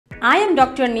I am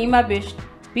Dr. Neema Bisht,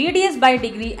 BDS by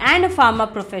degree and a pharma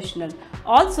professional.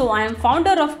 Also, I am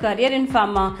founder of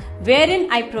CareerInPharma,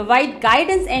 wherein I provide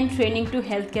guidance and training to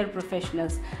healthcare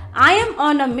professionals. I am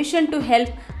on a mission to help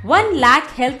 1 lakh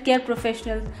healthcare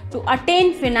professionals to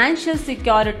attain financial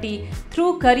security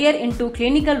through career into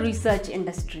clinical research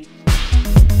industry.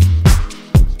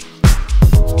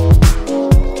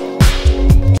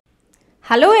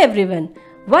 Hello everyone.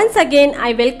 Once again,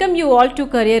 I welcome you all to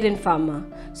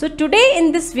CareerInPharma. So today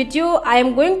in this video, I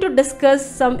am going to discuss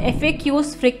some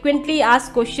FAQs, frequently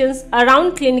asked questions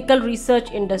around clinical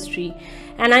research industry.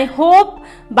 And I hope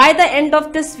by the end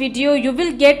of this video, you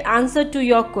will get answer to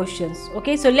your questions.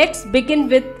 Okay, so let's begin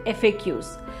with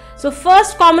FAQs. So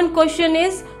first common question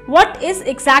is, what is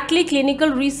exactly clinical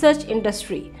research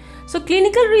industry? So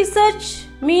clinical research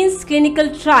means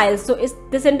clinical trials. So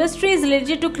this industry is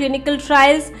related to clinical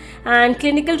trials, and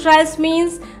clinical trials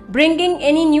means bringing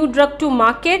any new drug to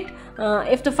market.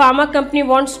 If the pharma company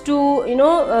wants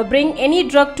to bring any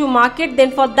drug to market,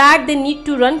 then for that they need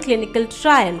to run clinical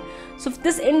trial. So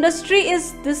this industry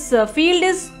is field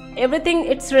is everything,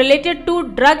 it's related to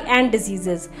drug and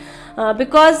diseases.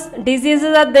 Because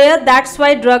diseases are there, that's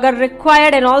why drugs are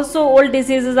required, and also old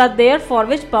diseases are there for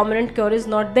which permanent cure is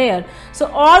not there. So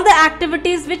all the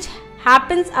activities which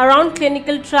happens around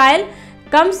clinical trial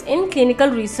comes in clinical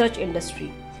research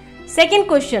industry. Second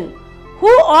question, who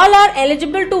all are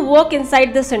eligible to work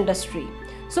inside this industry?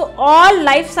 So all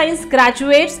life science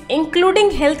graduates, including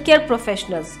healthcare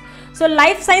professionals. So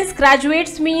life science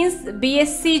graduates means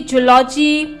BSc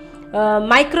Zoology,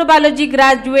 microbiology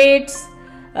graduates,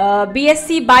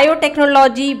 BSc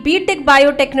Biotechnology, BTech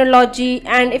Biotechnology,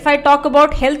 and if I talk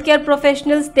about healthcare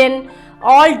professionals, then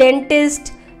all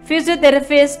dentists,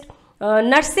 physiotherapists,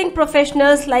 nursing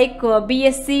professionals like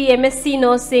BSc, MSc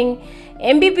Nursing,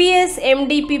 MBBS,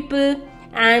 MD people,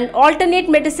 and alternate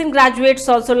medicine graduates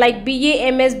also like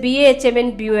BA, MS, BA, HM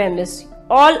and BOMS.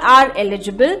 All are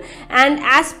eligible, and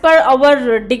as per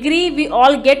our degree, we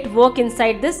all get work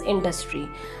inside this industry.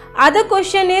 Other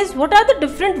question is, what are the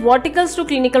different verticals to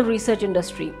clinical research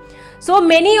industry? So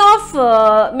many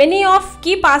of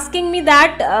keep asking me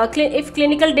that if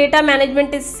clinical data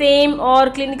management is same or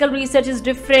clinical research is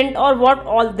different, or what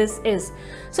all this is.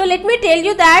 So let me tell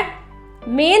you that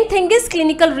main thing is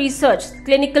clinical research,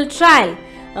 clinical trial.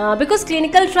 Because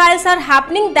clinical trials are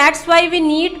happening, that's why we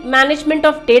need management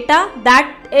of data,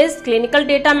 that is clinical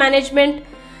data management.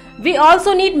 We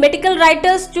also need medical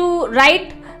writers to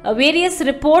write various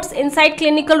reports inside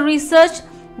clinical research,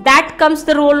 that comes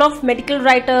the role of medical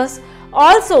writers.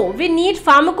 Also we need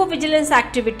pharmacovigilance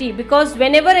activity, because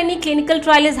whenever any clinical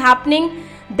trial is happening,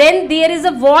 then there is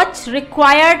a watch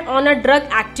required on a drug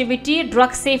activity,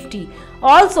 drug safety.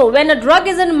 Also when a drug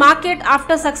is in market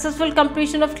after successful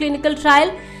completion of clinical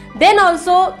trial, then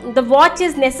also the watch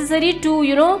is necessary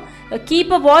to keep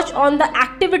a watch on the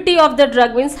activity of the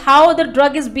drug, means how the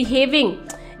drug is behaving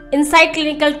inside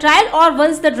clinical trial or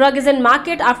once the drug is in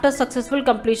market after successful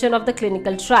completion of the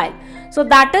clinical trial. So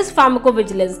that is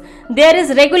pharmacovigilance. There is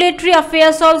regulatory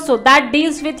affairs also, that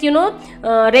deals with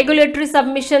regulatory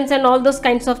submissions and all those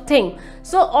kinds of things.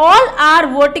 So all are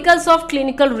verticals of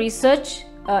clinical research,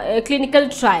 clinical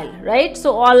trial, right?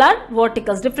 So all are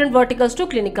verticals, different verticals to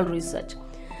clinical research.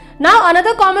 Now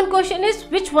another common question is,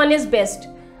 which one is best?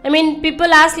 I mean,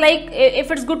 people ask like if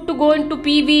it's good to go into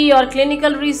PV or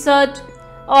clinical research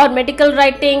or medical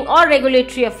writing or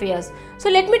regulatory affairs. So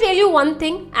let me tell you one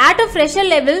thing, at a fresher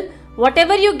level,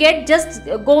 whatever you get, just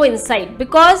go inside,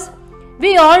 because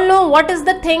we all know what is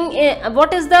the thing,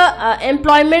 what is the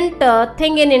employment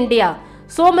thing in India.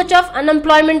 So much of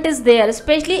unemployment is there,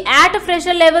 especially at a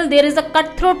fresher level, there is a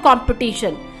cutthroat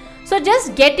competition. So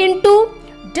just get into,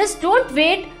 just don't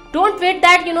wait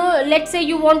that let's say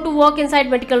you want to work inside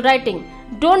medical writing.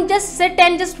 Don't just sit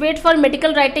and just wait for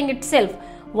medical writing itself.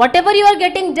 Whatever you are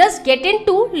getting, just get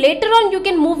into. Later on you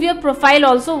can move your profile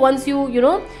also once you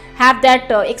have that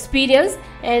experience,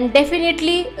 and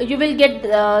definitely you will get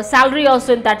salary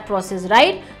also in that process,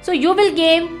 right? So you will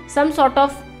gain some sort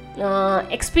of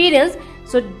experience.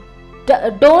 So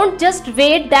don't just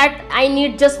wait that I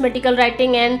need just medical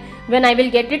writing and when I will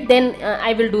get it, then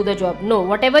I will do the job. No,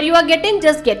 whatever you are getting,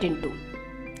 just get into.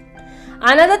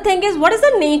 Another thing is, what is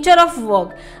the nature of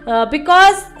work?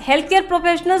 Because healthcare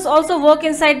professionals also work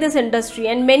inside this industry,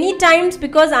 and many times,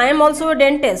 because I am also a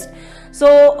dentist,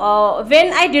 so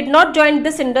when I did not join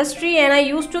this industry, and I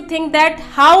used to think that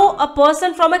how a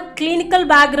person from a clinical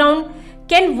background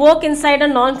can work inside a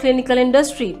non-clinical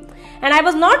industry. and I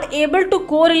was not able to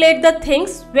correlate the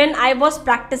things when I was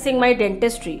practicing my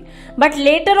dentistry. But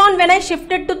later on, when I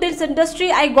shifted to this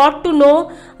industry, I got to know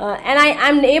and I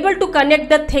am able to connect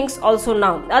the things also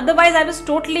now. Otherwise, I was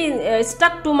totally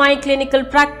stuck to my clinical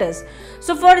practice.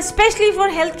 So especially for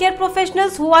healthcare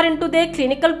professionals who are into their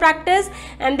clinical practice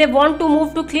and they want to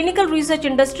move to clinical research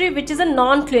industry, which is a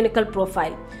non-clinical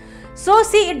profile. So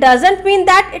see, it doesn't mean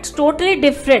that it's totally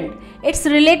different. It's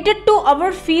related to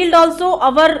our field also,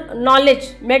 our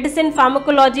knowledge, medicine,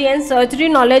 pharmacology and surgery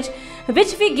knowledge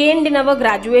which we gained in our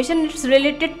graduation. It's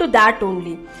related to that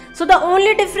only. So the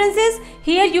only difference is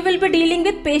here you will be dealing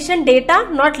with patient data,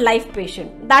 not live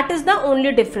patient. That is the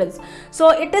only difference.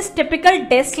 So it is typical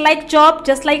desk-like job,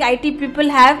 just like IT people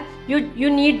have. You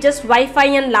need just Wi-Fi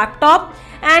and laptop,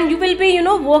 and you will be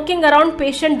working around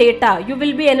patient data. You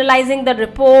will be analyzing the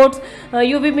reports,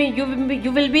 you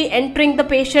will be entering the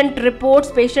patient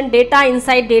reports, patient data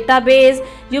inside database.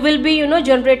 You will be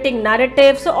generating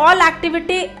narratives. So all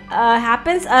activity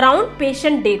happens around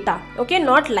patient data, okay,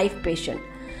 not live patient.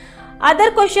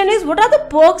 Other question is, what are the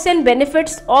perks and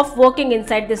benefits of working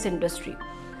inside this industry?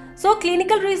 So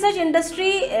clinical research industry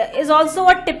is also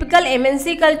a typical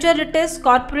MNC culture. It is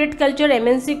corporate culture,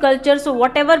 MNC culture. So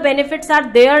whatever benefits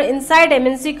are there inside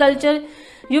MNC culture,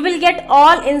 you will get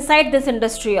all inside this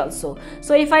industry also.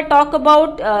 So if I talk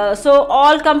about, so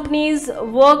all companies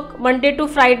work Monday to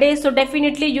Friday. So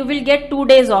definitely you will get 2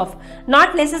 days off.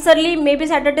 Not necessarily maybe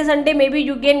Saturday, Sunday, maybe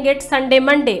you can get Sunday,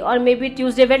 Monday, or maybe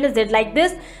Tuesday, Wednesday like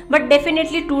this. But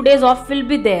definitely 2 days off will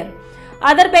be there.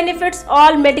 Other benefits,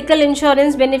 all medical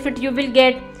insurance benefit you will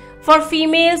get. For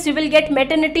females, you will get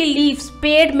maternity leaves,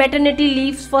 paid maternity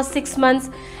leaves for 6 months.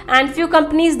 And few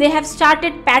companies, they have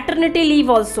started paternity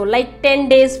leave also, like 10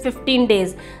 days, 15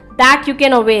 days. That you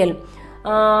can avail.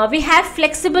 We have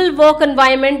flexible work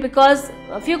environment because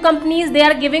a few companies, they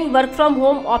are giving work from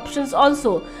home options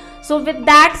also. So with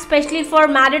that, especially for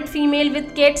married female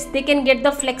with kids, they can get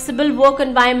the flexible work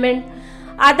environment.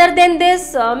 Other than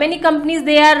this, many companies,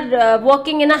 they are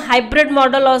working in a hybrid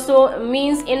model also.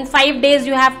 Means in 5 days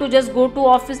you have to just go to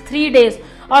office 3 days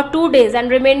or 2 days, and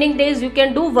remaining days you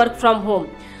can do work from home.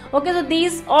 Okay, so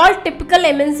these all typical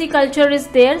MNC culture is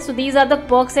there. So these are the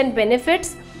perks and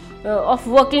benefits of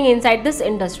working inside this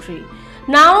industry.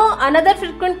 Now another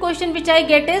frequent question which I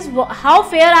get is, how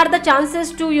fair are the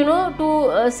chances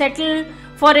to settle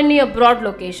for any abroad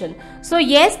location? So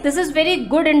yes, this is very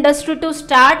good industry to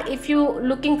start if you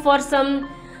looking for some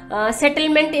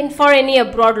settlement for any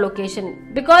abroad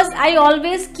location, because I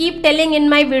always keep telling in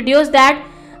my videos that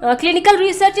clinical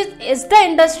research is the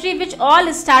industry which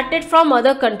all started from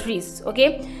other countries,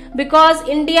 okay, because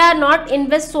India not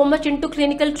invest so much into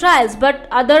clinical trials, but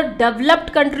other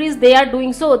developed countries, they are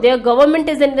doing so. Their government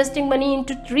is investing money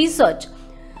into research.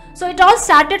 So it all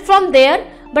started from there.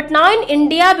 But now in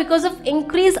India, because of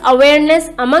increased awareness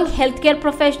among healthcare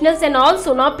professionals, and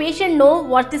also now patients know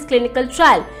what is clinical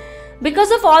trial. Because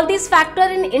of all these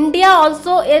factors, in India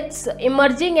also it's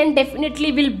emerging and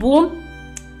definitely will boom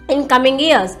in coming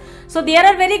years. So there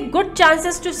are very good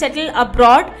chances to settle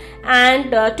abroad,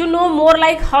 and to know more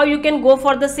like how you can go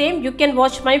for the same, you can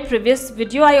watch my previous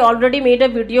video. I already made a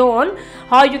video on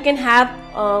how you can have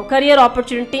career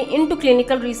opportunity into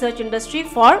clinical research industry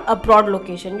for abroad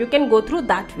location. You can go through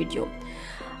that video.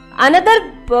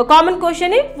 Another common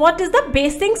question is, what is the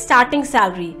basic starting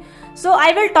salary? So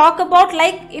I will talk about,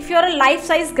 like, if you are a life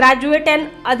size graduate and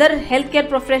other healthcare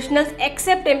professionals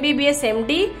except MBBS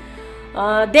MD,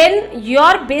 then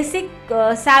your basic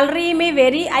salary may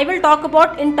vary. I will talk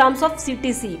about in terms of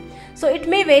CTC. So it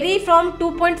may vary from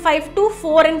 2.5 to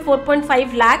 4 and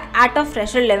 4.5 lakh at a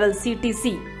fresher level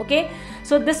CTC. Okay,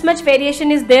 so this much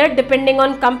variation is there depending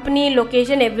on company,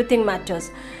 location, everything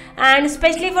matters. And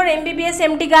especially for MBBS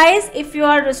MD guys, if you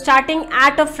are starting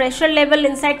at a fresher level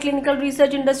inside clinical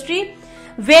research industry,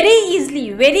 very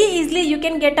easily you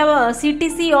can get a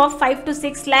CTC of 5 to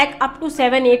 6 lakh up to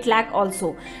 7-8 lakh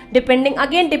also, depending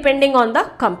on the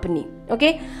company.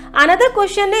 Okay, another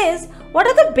question is, what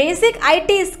are the basic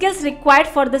IT skills required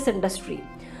for this industry?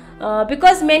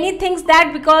 Because many things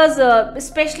that, because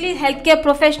especially healthcare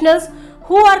professionals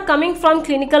who are coming from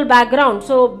clinical background.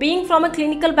 So being from a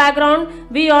clinical background,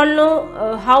 we all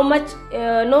know how much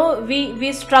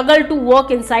we struggle to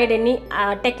work inside any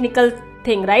technical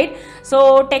thing, right?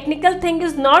 So technical thing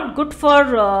is not good for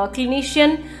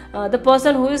clinician, the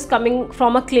person who is coming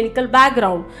from a clinical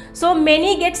background. So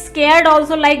many get scared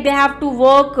also, like they have to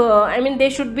work, they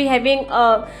should be having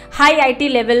a high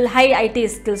IT level, high IT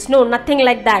skills. No, nothing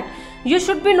like that. You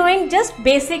should be knowing just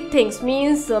basic things,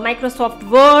 means Microsoft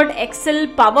Word, Excel,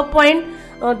 PowerPoint,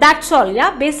 that's all.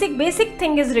 Yeah, basic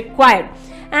thing is required.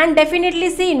 And definitely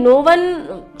see, no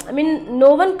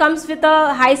one comes with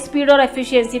a high speed or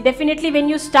efficiency. Definitely when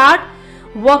you start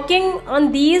working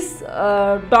on these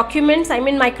documents,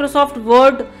 Microsoft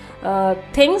Word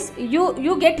things,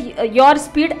 you get your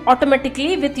speed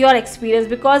automatically with your experience,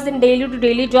 because in daily to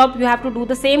daily job you have to do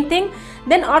the same thing,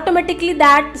 then automatically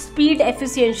that speed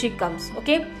efficiency comes.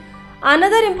 Okay,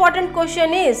 another important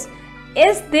question is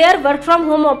there work from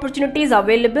home opportunities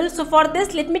available? So for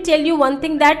this, let me tell you one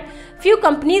thing, that few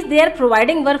companies, they are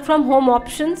providing work from home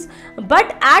options,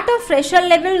 but at a fresher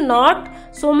level not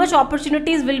so much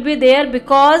opportunities will be there,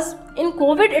 because in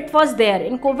COVID it was there.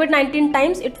 In COVID-19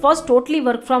 times it was totally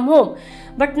work from home,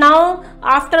 but now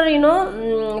after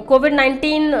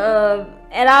COVID-19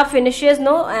 era finishes,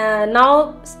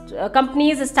 now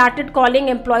companies started calling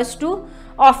employees to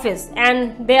office,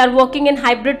 and they are working in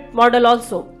hybrid model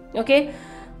also. Okay,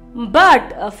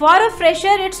 but for a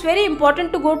fresher it's very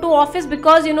important to go to office,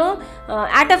 because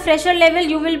at a fresher level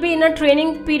you will be in a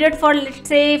training period for, let's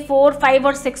say, 4, 5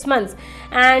 or 6 months,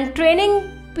 and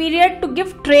training period, to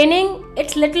give training,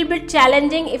 it's little bit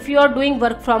challenging if you are doing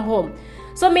work from home.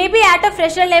 So maybe at a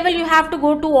fresher level you have to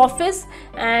go to office,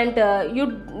 and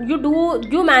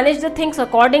you manage the things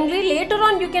accordingly. Later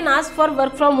on you can ask for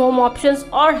work from home options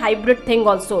or hybrid thing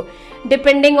also,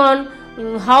 depending on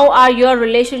how are your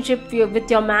relationship with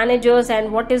your managers,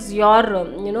 and what is your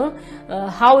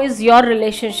how is your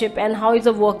relationship, and how is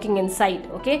the working inside.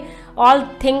 Okay,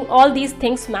 all these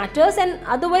things matters. And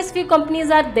otherwise few companies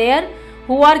are there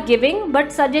who are giving,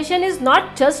 but suggestion is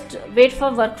not just wait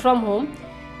for work from home.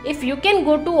 If you can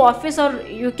go to office or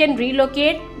you can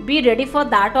relocate, be ready for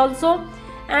that also,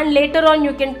 and later on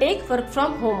you can take work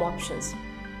from home options.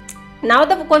 Now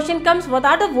the question comes, what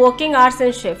are the working hours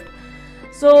and shift?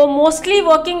 So mostly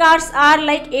working hours are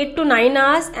like 8 to 9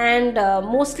 hours, and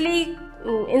mostly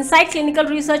inside clinical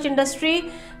research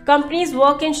industry companies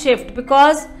work in shift,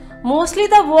 because mostly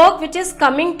the work which is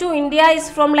coming to India is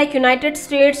from like United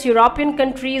States, European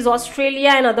countries, Australia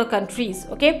and other countries.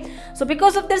 Okay, so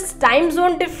because of this time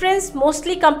zone difference,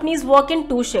 mostly companies work in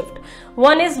 2 shifts.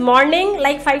 One is morning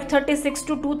like 5:36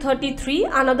 to 2:33,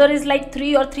 another is like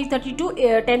 3 or 3:30 to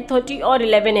 10:30 or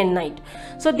 11 at night.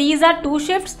 So these are 2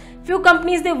 shifts. Few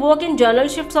companies, they work in journal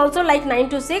shifts also, like 9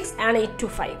 to 6 and 8 to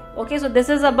 5. Okay, so this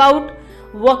is about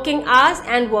working hours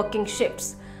and working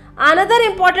shifts. Another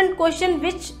important question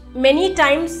which many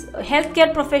times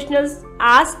healthcare professionals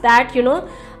ask, that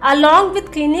along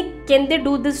with clinic, can they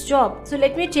do this job? So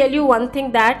let me tell you one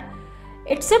thing, that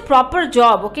it's a proper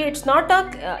job. Okay, it's not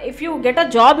a if you get a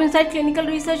job inside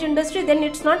clinical research industry, then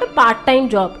it's not a part-time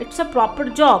job, it's a proper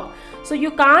job. So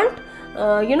you can't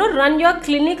run your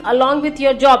clinic along with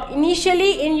your job. Initially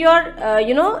in your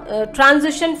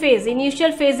transition phase,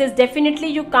 initial phases, definitely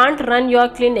you can't run your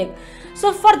clinic.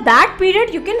 So for that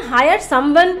period you can hire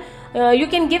someone, you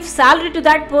can give salary to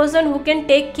that person who can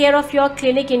take care of your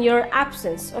clinic in your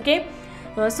absence. Okay,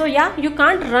 so yeah, you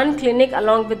can't run clinic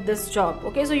along with this job.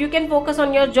 Okay, so you can focus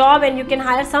on your job and you can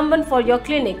hire someone for your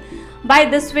clinic. By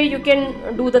this way you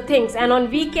can do the things, and on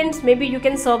weekends maybe you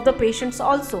can serve the patients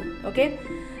also. Okay,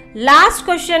 last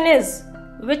question is,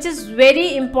 which is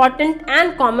very important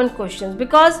and common questions,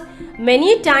 because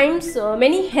many times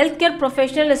many healthcare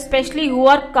professionals, especially who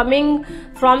are coming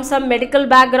from some medical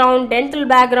background, dental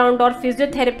background, or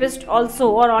physiotherapist also,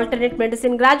 or alternate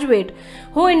medicine graduate,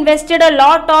 who invested a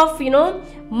lot of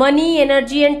money,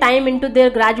 energy and time into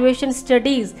their graduation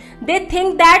studies, they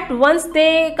think that once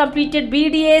they completed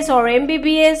BDS or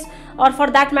MBBS, or for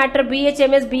that matter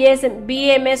BHMS,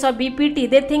 BAMS or BPT,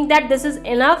 they think that this is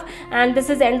enough and this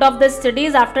is end of the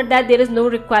studies. After that there is no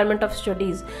requirement of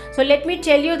studies. So let me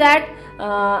tell you that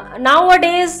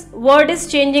nowadays world is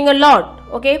changing a lot.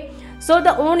 Okay, so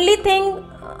the only thing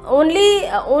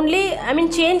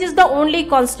change is the only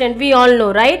constant, we all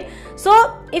know, right?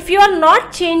 So if you are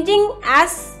not changing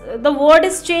as the world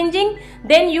is changing,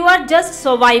 then you are just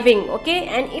surviving. Okay,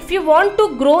 and if you want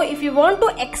to grow, if you want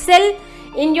to excel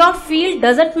in your field,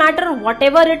 doesn't matter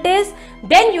whatever it is,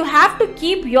 then you have to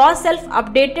keep yourself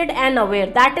updated and aware.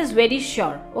 That is very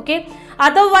sure. Okay,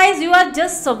 otherwise you are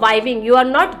just surviving, you are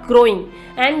not growing.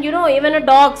 And even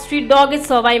a street dog is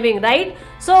surviving, right?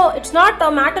 So it's not a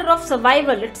matter of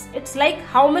survival, it's like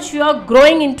how much you are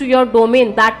growing into your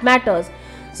domain, that matters.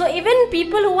 So even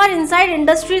people who are inside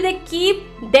industry, they keep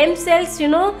themselves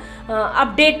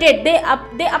updated,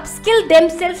 they upskill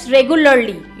themselves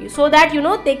regularly, so that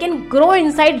they can grow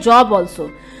inside job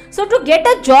also. So to get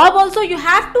a job also, you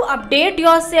have to update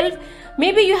yourself,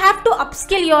 maybe you have to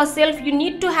upskill yourself, you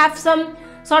need to have some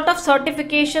sort of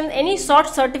certification, any sort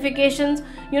certifications,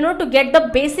 to get the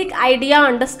basic idea,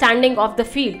 understanding of the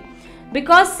field.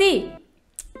 Because see,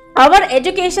 our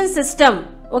education system,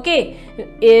 okay,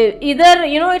 either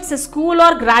it's a school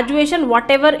or graduation,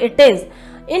 whatever it is,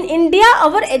 in India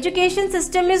our education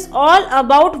system is all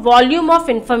about volume of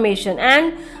information,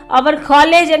 and our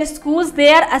college and schools, they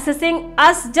are assessing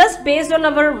us just based on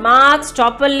our marks,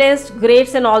 topper list,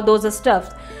 grades and all those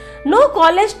stuff. No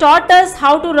college taught us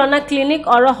how to run a clinic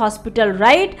or a hospital,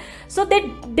 right? So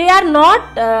they are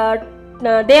not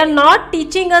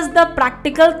teaching us the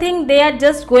practical thing, they are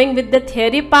just going with the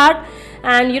theory part.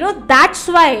 And that's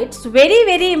why it's very,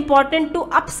 very important to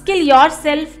upskill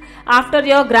yourself after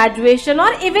your graduation,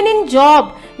 or even in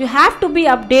job you have to be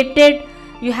updated,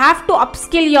 you have to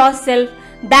upskill yourself.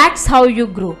 That's how you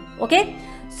grow. Okay,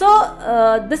 so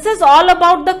this is all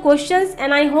about the questions,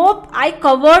 and I hope I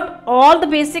covered all the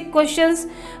basic questions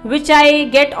which I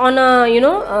get on a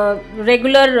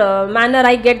regular manner.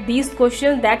 I get these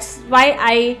questions, that's why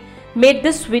I made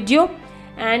this video.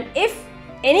 And if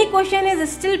any question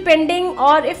is still pending,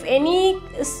 or if any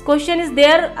question is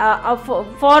there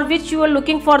for which you are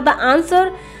looking for the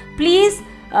answer, please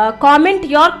comment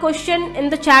your question in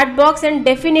the chat box, and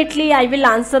definitely I will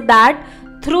answer that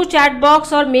through chat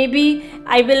box, or maybe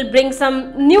I will bring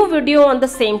some new video on the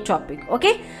same topic.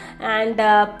 Okay, and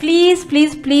please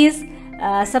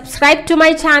subscribe to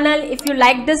my channel if you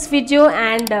like this video,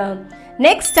 and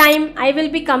next time I will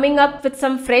be coming up with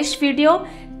some fresh video.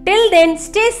 Till then,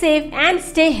 stay safe and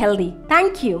stay healthy.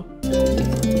 Thank you.